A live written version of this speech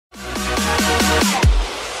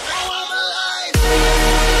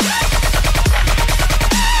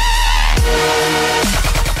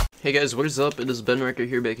Hey guys, what is up? It is Ben Ricker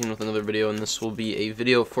here, back in with another video, and this will be a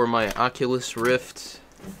video for my Oculus Rift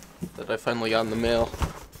that I finally got in the mail.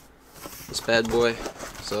 This bad boy.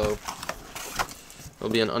 So, it'll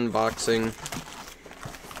be an unboxing.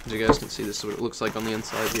 As you guys can see, this is what it looks like on the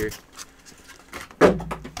inside here.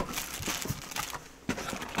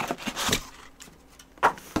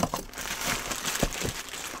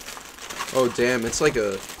 Oh damn, it's like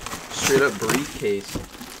a straight up briefcase.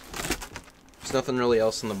 There's nothing really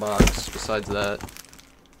else in the box besides that.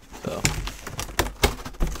 So,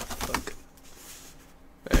 look.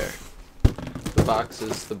 There. The box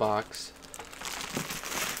is the box.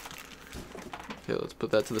 Okay, let's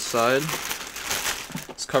put that to the side.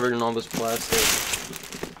 It's covered in all this plastic.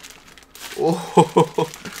 Oh,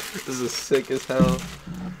 this is sick as hell.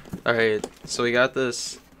 Alright, so we got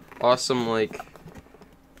this awesome, like,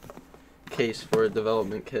 case for a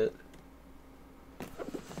development kit.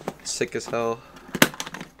 Sick as hell.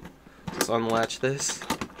 Let's unlatch this.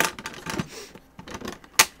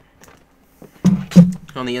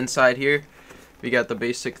 On the inside here, we got the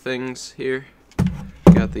basic things here.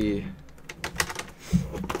 We got the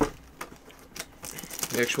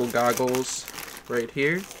actual goggles right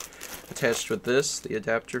here, attached with this, the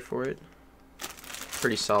adapter for it.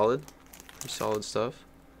 Pretty solid. Pretty solid stuff.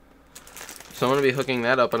 So I'm going to be hooking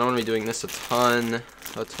that up, and I'm going to be doing this a ton.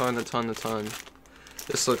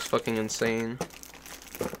 This looks fucking insane.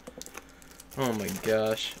 Oh my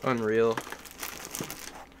gosh, unreal.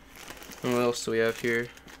 And what else do we have here?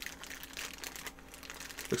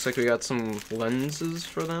 Looks like we got some lenses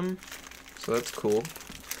for them, so that's cool.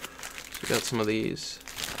 So we got some of these.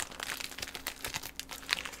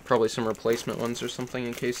 Probably some replacement ones or something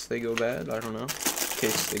in case they go bad, I don't know. In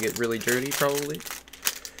case they get really dirty, probably.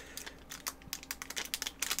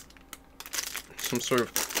 Some sort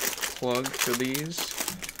of plug for these.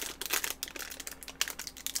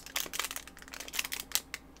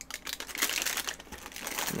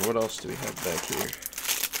 And what else do we have back here?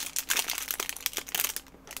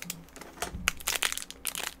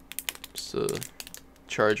 Just a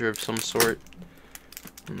charger of some sort.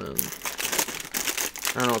 And then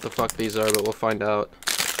I don't know what the fuck these are, but we'll find out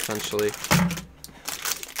eventually.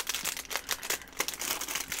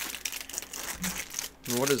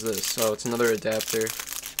 And what is this? Oh, it's another adapter.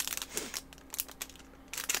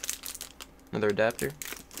 Another adapter.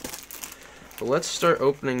 But let's start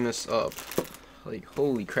opening this up. Like,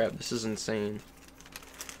 holy crap, this is insane.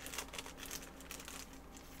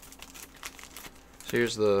 So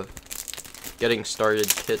here's the getting started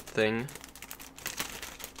kit thing.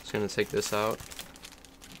 Just gonna take this out.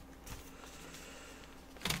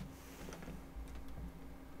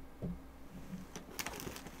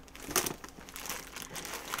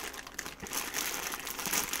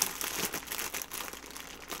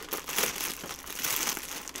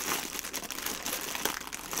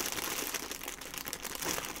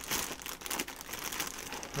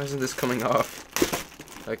 Why isn't this coming off?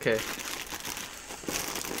 Okay.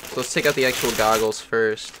 So let's take out the actual goggles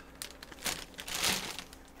first.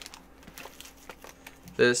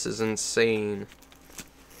 This is insane.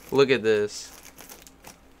 Look at this.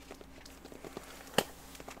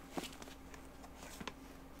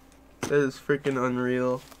 That is freaking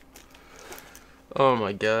unreal. Oh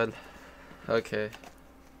my god. Okay.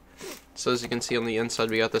 So as you can see on the inside,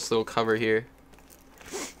 we got this little cover here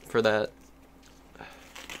for that.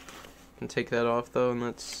 Can take that off though, and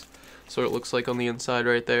that's what it looks like on the inside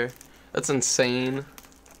right there. That's insane.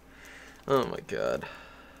 Oh my god,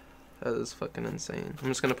 that is fucking insane. I'm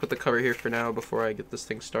just gonna put the cover here for now before I get this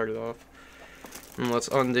thing started off, and let's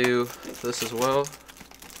undo this as well.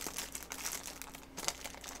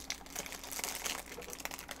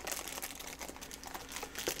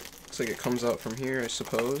 Looks like it comes out from here, I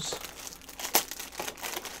suppose.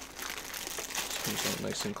 Comes out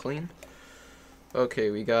nice and clean.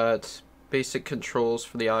 Okay, we got basic controls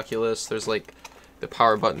for the Oculus. There's like the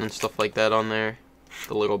power button and stuff like that on there.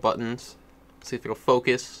 The little buttons. Let's see if it'll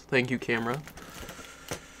focus. Thank you, camera.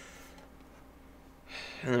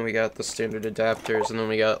 And then we got the standard adapters, and then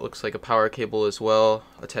we got, looks like, a power cable as well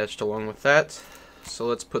attached along with that. So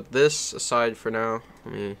let's put this aside for now.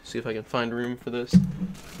 Let me see if I can find room for this.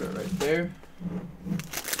 Put it right there.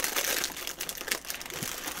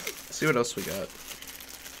 Let's see what else we got.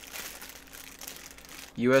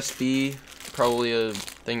 USB, probably a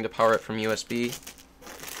thing to power it from USB.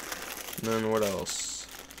 And then what else?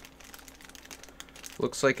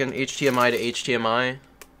 Looks like an HDMI to HDMI.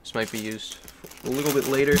 This might be used a little bit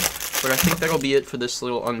later, but I think that'll be it for this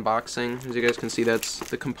little unboxing. As you guys can see, that's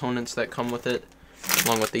the components that come with it,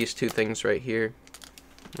 along with these two things right here.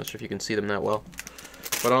 I'm not sure if you can see them that well.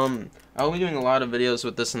 But I will be doing a lot of videos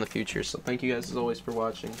with this in the future, so thank you guys as always for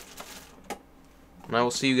watching. And I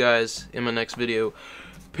will see you guys in my next video.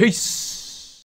 Peace!